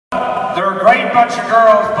great bunch of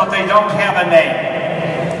girls, but they don't have a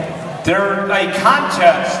name. They're a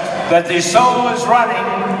contest that the Soul is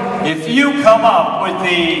running. If you come up with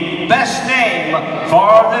the best name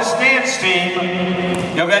for this dance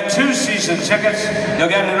team, you'll get 2 season tickets, you'll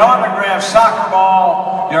get an autographed soccer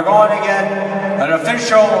ball, you're going to get an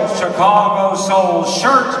official Chicago Soul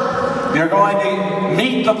shirt, you're going to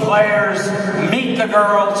meet the players, meet the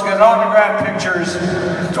girls, get autographed pictures.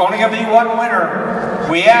 It's only going to be one winner.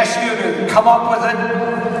 We ask you to come up with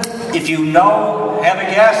it. If you know, have a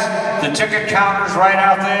guess, the ticket counter's right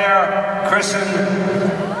out there. Chris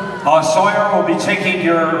and Sawyer will be taking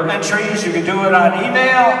your entries. You can do it on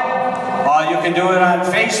email, you can do it on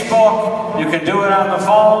Facebook, you can do it on the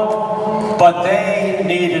phone, but they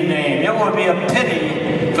need a name. It would be a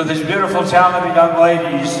pity for these beautiful, talented young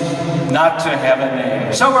ladies not to have a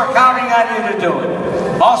name. So we're counting on you to do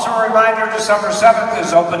it. Also a reminder, December 7th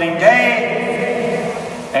is opening day,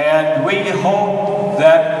 and we hope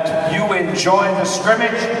that you enjoy the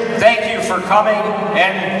scrimmage. Thank you for coming,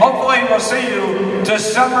 and hopefully we'll see you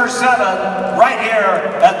December 7th right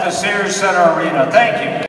here at the Sears Centre Arena. Thank you.